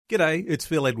G'day, it's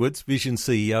Phil Edwards, Vision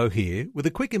CEO here, with a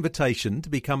quick invitation to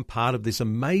become part of this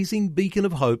amazing beacon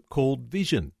of hope called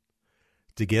Vision.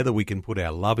 Together we can put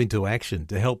our love into action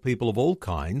to help people of all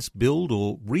kinds build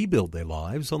or rebuild their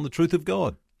lives on the truth of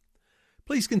God.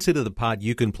 Please consider the part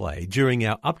you can play during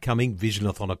our upcoming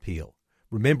Visionathon appeal,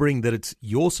 remembering that it's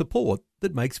your support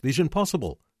that makes Vision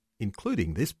possible,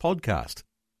 including this podcast.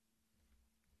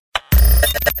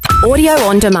 Audio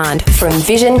on demand from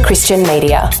Vision Christian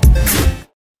Media.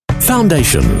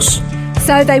 Foundations.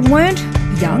 So they weren't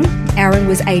young. Aaron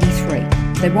was 83.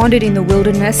 They wandered in the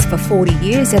wilderness for 40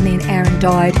 years and then Aaron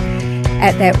died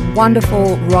at that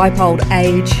wonderful ripe old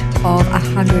age of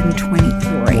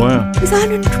 123. Wow. He was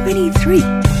 123.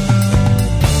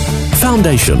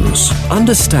 Foundations.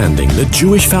 Understanding the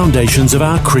Jewish foundations of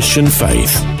our Christian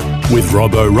faith. With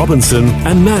Robbo Robinson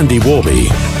and Mandy Warby.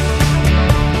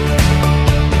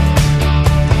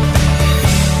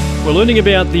 We're learning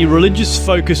about the religious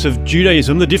focus of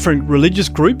Judaism, the different religious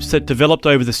groups that developed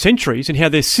over the centuries and how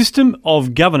their system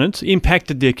of governance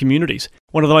impacted their communities.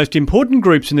 One of the most important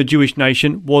groups in the Jewish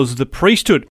nation was the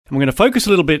priesthood. And we're going to focus a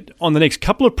little bit on the next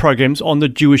couple of programs on the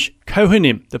Jewish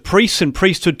Kohanim, the priests and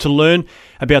priesthood, to learn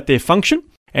about their function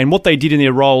and what they did in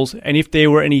their roles and if there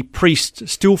were any priests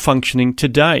still functioning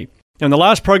today. Now, in the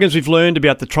last programs, we've learned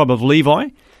about the tribe of Levi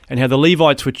and how the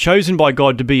Levites were chosen by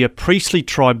God to be a priestly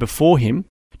tribe before him,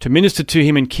 to minister to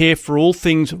him and care for all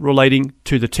things relating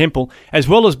to the temple, as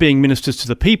well as being ministers to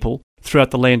the people throughout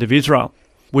the land of Israel.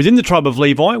 Within the tribe of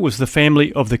Levi was the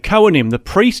family of the Kohanim, the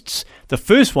priests, the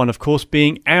first one, of course,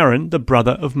 being Aaron, the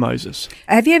brother of Moses.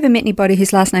 Have you ever met anybody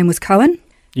whose last name was Cohen?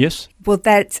 Yes. Well,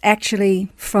 that's actually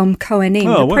from Kohanim,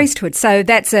 Oh, the wow. priesthood. So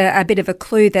that's a bit of a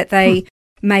clue that they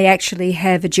may actually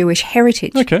have a Jewish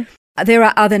heritage. Okay. There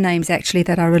are other names actually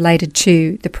that are related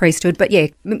to the priesthood, but yeah,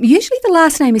 usually the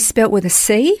last name is spelt with a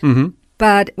C,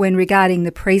 but when regarding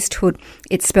the priesthood,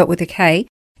 it's spelt with a K,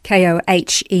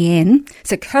 Kohen.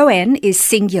 So Kohen is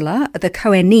singular, the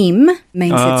Kohanim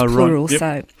means it's plural. Right. Yep.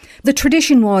 So the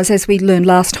tradition was, as we learned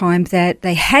last time, that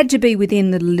they had to be within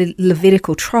the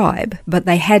Levitical tribe, but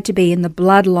they had to be in the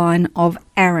bloodline of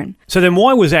Aaron. So then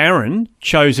why was Aaron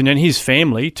chosen and his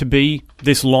family to be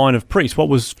this line of priests? What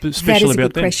was special about them? That is a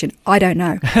good question. I don't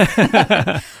know.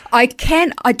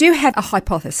 I do have a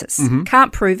hypothesis.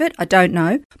 Can't prove it. I don't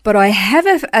know. But I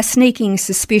have a sneaking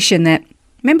suspicion that,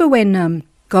 remember when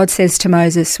God says to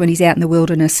Moses when he's out in the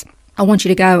wilderness, I want you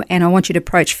to go and I want you to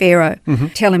approach Pharaoh,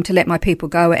 tell him to let my people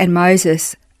go. And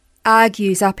Moses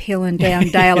argues uphill and down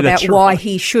dale about why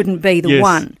he shouldn't be the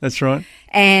one. That's right.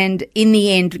 And in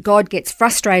the end, God gets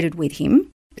frustrated with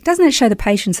him. Doesn't it show the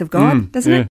patience of God?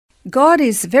 Doesn't it? God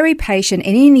is very patient,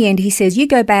 and in the end he says, you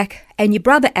go back and your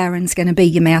brother Aaron's going to be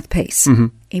your mouthpiece.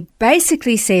 He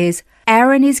basically says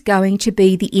Aaron is going to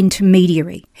be the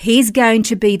intermediary. He's going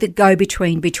to be the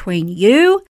go-between between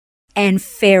you and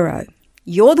Pharaoh.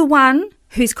 You're the one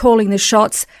who's calling the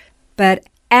shots, but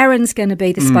Aaron's going to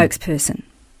be the spokesperson,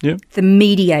 the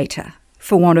mediator,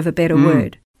 for want of a better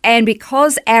word. And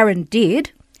because Aaron did,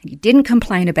 he didn't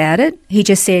complain about it, he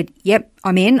just said, yep,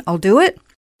 I'm in, I'll do it.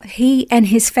 He and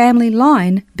his family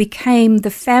line became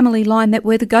the family line that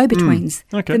were the go-betweens,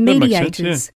 Okay, the that makes mediators.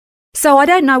 sense, yeah. So I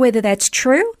don't know whether that's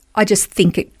true. I just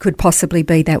think it could possibly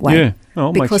be that way. Yeah,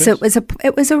 oh, makes because sense.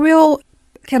 it was a real,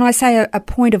 can I say, a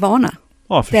point of honour.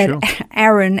 Oh, for that sure.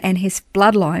 Aaron and his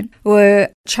bloodline were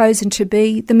chosen to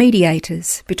be the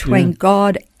mediators between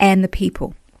God and the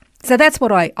people. So that's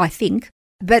what I think.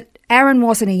 But Aaron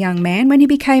wasn't a young man when he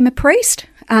became a priest.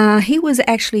 He was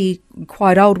actually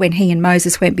quite old when he and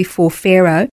Moses went before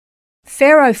Pharaoh.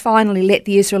 Pharaoh finally let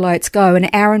the Israelites go, and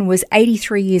Aaron was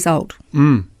 83 years old.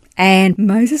 And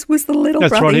Moses was the little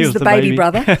That's brother. right, he He was was the the baby baby.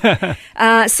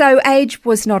 brother. So age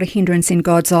was not a hindrance in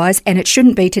God's eyes, and it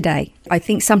shouldn't be today. I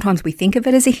think sometimes we think of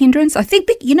it as a hindrance. I think,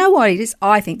 you know what it is?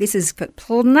 I think this is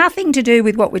nothing to do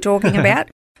with what we're talking about.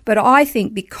 But I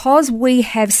think because we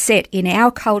have set in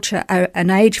our culture an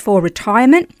age for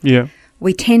retirement,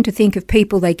 we tend to think of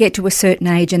people, they get to a certain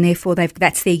age and therefore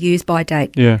that's their use-by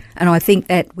date. And I think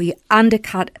that we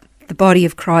undercut the body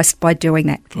of Christ by doing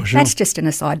that. For sure. That's just an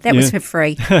aside. That was for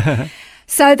free.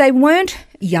 So they weren't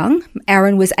young.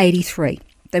 Aaron was 83.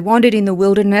 They wandered in the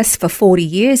wilderness for 40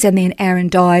 years and then Aaron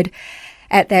died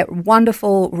at that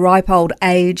wonderful ripe old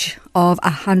age of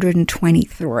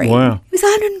 123. Wow. He was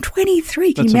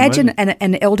 123. Can That's you imagine amazing.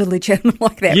 an elderly gentleman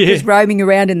like that Yeah. just roaming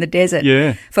around in the desert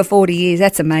Yeah. for 40 years?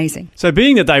 That's amazing. So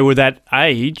being that they were that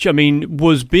age, I mean,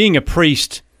 was being a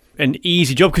priest an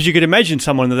easy job? Because you could imagine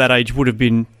someone at that age would have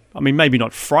been, I mean, maybe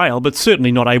not frail, but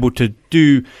certainly not able to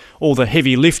do all the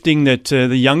heavy lifting that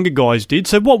the younger guys did.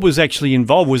 So what was actually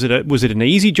involved? Was it an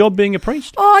easy job being a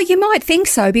priest? Oh, you might think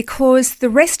so, because the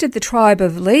rest of the tribe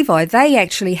of Levi, they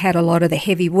actually had a lot of the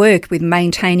heavy work with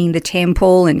maintaining the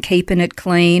temple and keeping it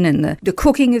clean, and the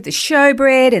cooking of the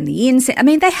showbread and the incense. I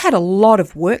mean, they had a lot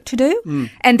of work to do.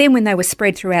 And then when they were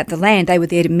spread throughout the land, they were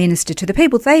there to minister to the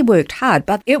people. They worked hard,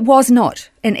 but it was not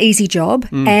an easy job.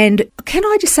 And can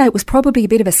I just say, it was probably a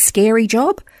bit of a scary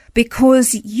job,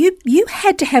 because you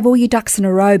had to have all your ducks in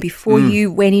a row before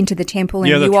you went into the temple and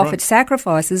you offered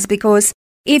sacrifices, because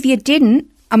if you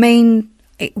didn't, I mean,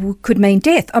 it could mean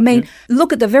death. I mean,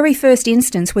 look at the very first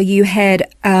instance where you had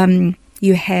Aaron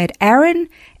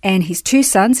and his two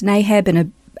sons, Nadab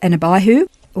and Abihu,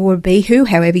 or Abihu,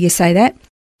 however you say that,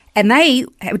 and they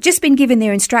had just been given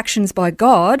their instructions by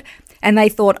God. And they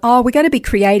thought, oh, we're going to be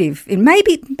creative. And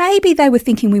maybe they were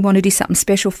thinking we want to do something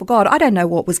special for God. I don't know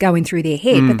what was going through their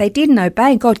head, but they didn't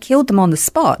obey, and God killed them on the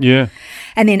spot. Yeah.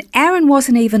 And then Aaron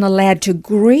wasn't even allowed to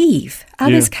grieve.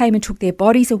 Others came and took their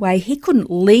bodies away. He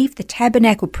couldn't leave the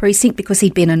tabernacle precinct because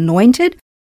he'd been anointed.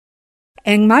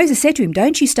 And Moses said to him,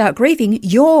 don't you start grieving.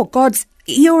 You're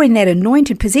in that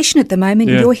anointed position at the moment,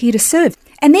 and you're here to serve.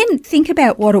 And then think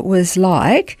about what it was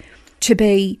like to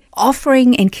be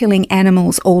offering and killing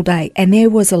animals all day. And there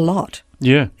was a lot.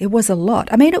 Yeah. There was a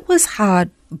lot. I mean, it was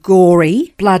hard,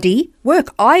 gory, bloody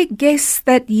work. I guess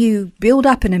that you build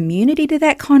up an immunity to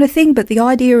that kind of thing, but the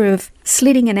idea of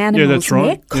slitting an animal's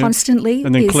neck constantly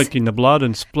and then collecting the blood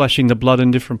and splashing the blood in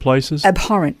different places.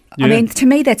 Abhorrent. Yeah. I mean, to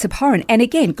me, that's abhorrent. And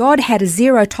again, God had a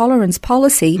zero tolerance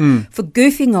policy for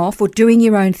goofing off or doing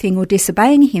your own thing or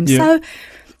disobeying him. Yeah. So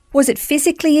was it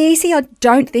physically easy? I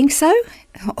don't think so.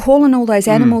 Hauling all those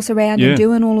animals around and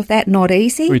doing all of that, not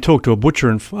easy. We talk to a butcher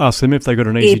and ask them if they got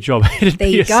an easy job. It'd there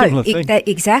be you a go. Similar thing.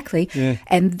 Exactly. Yeah.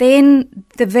 And then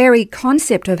the very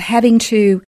concept of having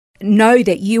to know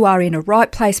that you are in a right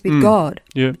place with God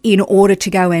in order to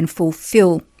go and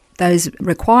fulfill those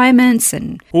requirements.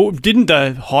 And well, didn't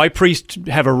the high priest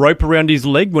have a rope around his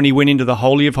leg when he went into the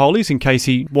Holy of Holies in case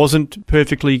he wasn't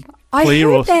perfectly I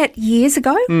heard that years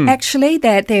ago, actually,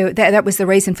 that was the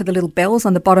reason for the little bells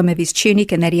on the bottom of his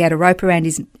tunic, and that he had a rope around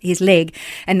his leg,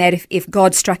 and that if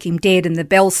God struck him dead and the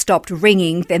bells stopped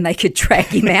ringing, then they could drag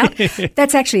him out.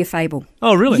 That's actually a fable.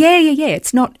 Oh, really? Yeah.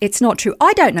 It's not true.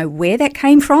 I don't know where that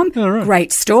came from. Oh, right.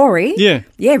 Great story. Yeah,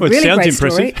 well, really it sounds great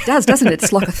impressive. Story. It does, doesn't it?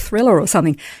 It's like a thriller or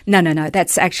something. No,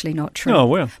 that's actually not true. Oh,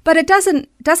 well. But it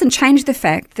doesn't change the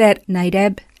fact that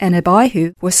Nadab and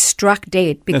Abihu were struck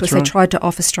dead because they tried to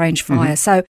offer strange fire.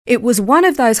 So it was one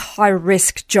of those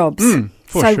high-risk jobs.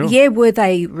 Were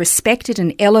they respected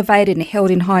and elevated and held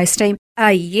in high esteem?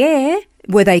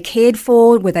 Were they cared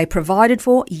for? Were they provided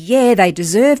for? Yeah, they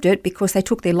deserved it because they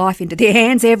took their life into their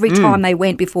hands every time they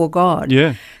went before God.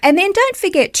 Yeah. And then don't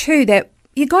forget too that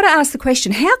you've got to ask the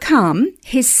question, how come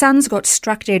his sons got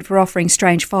struck dead for offering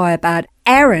strange fire, but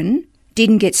Aaron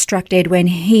didn't get struck dead when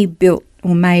he built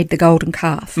or made the golden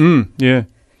calf? Yeah.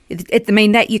 I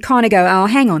mean, that you kind of go, oh,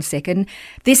 hang on a second,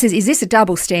 is this a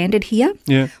double standard here?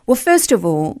 Yeah. Well, first of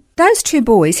all, those two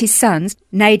boys, his sons,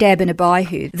 Nadab and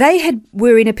Abihu,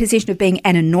 were in a position of being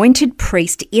an anointed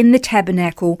priest in the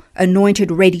tabernacle,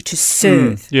 anointed, ready to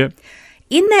serve.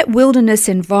 In that wilderness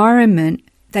environment,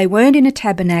 they weren't in a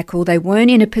tabernacle, they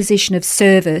weren't in a position of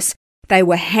service, they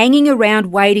were hanging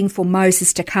around waiting for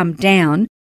Moses to come down.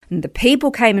 And the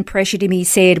people came and pressured him. He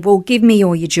said, well, give me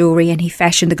all your jewellery. And he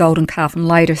fashioned the golden calf, and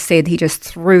later said he just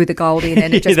threw the gold in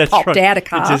and it just popped out a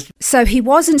calf. So he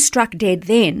wasn't struck dead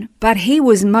then, but he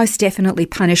was most definitely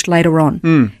punished later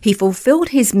on. He fulfilled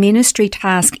his ministry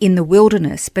task in the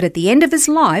wilderness, but at the end of his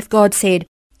life, God said,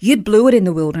 you blew it in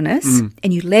the wilderness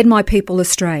and you led my people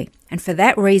astray. And for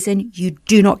that reason, you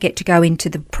do not get to go into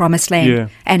the promised land. Yeah.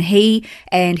 And he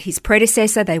and his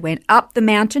predecessor, they went up the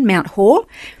mountain, Mount Hor,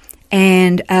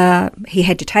 and he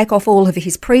had to take off all of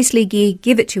his priestly gear,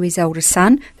 give it to his eldest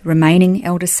son, the remaining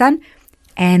eldest son,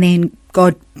 and then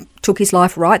God took his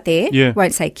life right there. Yeah.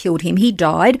 Won't say killed him. He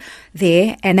died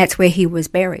there, and that's where he was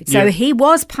buried. So he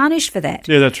was punished for that.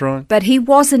 Yeah, that's right. But he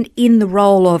wasn't in the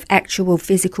role of actual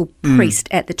physical priest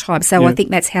at the time. So I think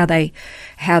that's how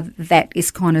that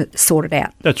is kind of sorted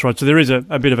out. That's right. So there is a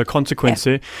bit of a consequence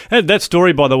there. That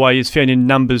story, by the way, is found in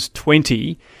Numbers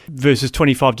 20, verses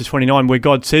 25 to 29, where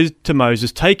God says to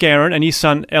Moses, take Aaron and his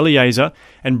son Eleazar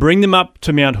and bring them up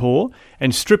to Mount Hor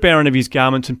and strip Aaron of his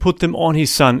garments and put them on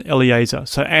his son Eleazar.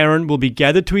 So Aaron will be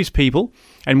gathered to his people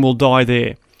and will die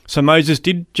there. So Moses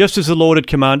did just as the Lord had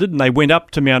commanded, and they went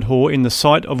up to Mount Hor in the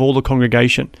sight of all the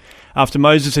congregation. After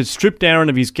Moses had stripped Aaron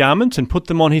of his garments and put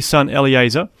them on his son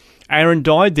Eleazar, Aaron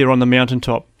died there on the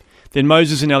mountaintop. Then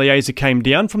Moses and Eleazar came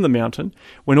down from the mountain.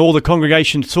 When all the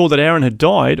congregation saw that Aaron had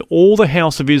died, all the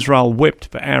house of Israel wept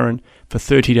for Aaron for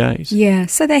 30 days. Yeah,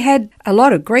 so they had a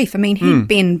lot of grief. I mean, he'd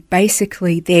been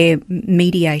basically their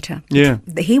mediator. Yeah.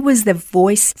 He was the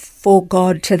voice for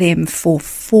God to them for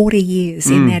 40 years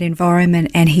in that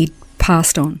environment, and he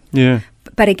passed on. Yeah.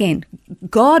 But again,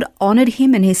 God honoured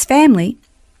him and his family,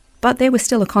 but there was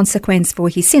still a consequence for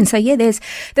his sin. So yeah, there's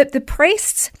the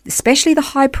priests, especially the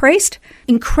high priest,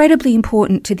 incredibly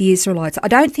important to the Israelites. I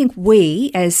don't think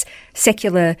we as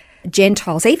secular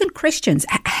Gentiles, even Christians,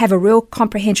 have a real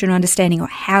comprehension and understanding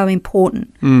of how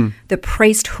important the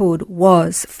priesthood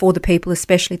was for the people,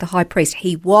 especially the high priest.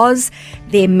 He was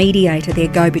their mediator, their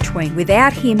go-between.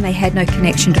 Without him, they had no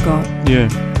connection to God. Yeah.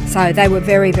 So they were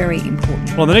very, very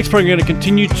important. Well, the next program, we're going to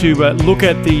continue to look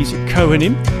at these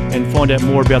Kohanim and find out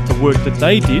more about the work that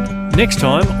they did next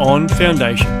time on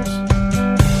Foundations.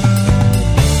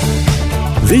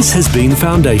 This has been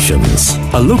Foundations,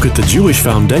 a look at the Jewish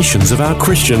foundations of our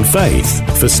Christian faith.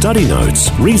 For study notes,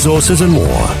 resources and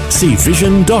more, see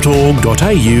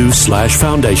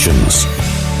vision.org.au/foundations.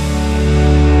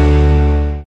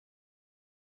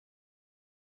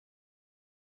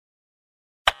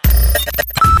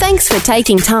 Thanks for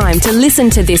taking time to listen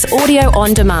to this audio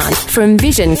on demand from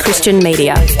Vision Christian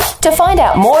Media. To find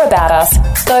out more about us,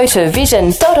 go to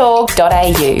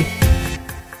vision.org.au.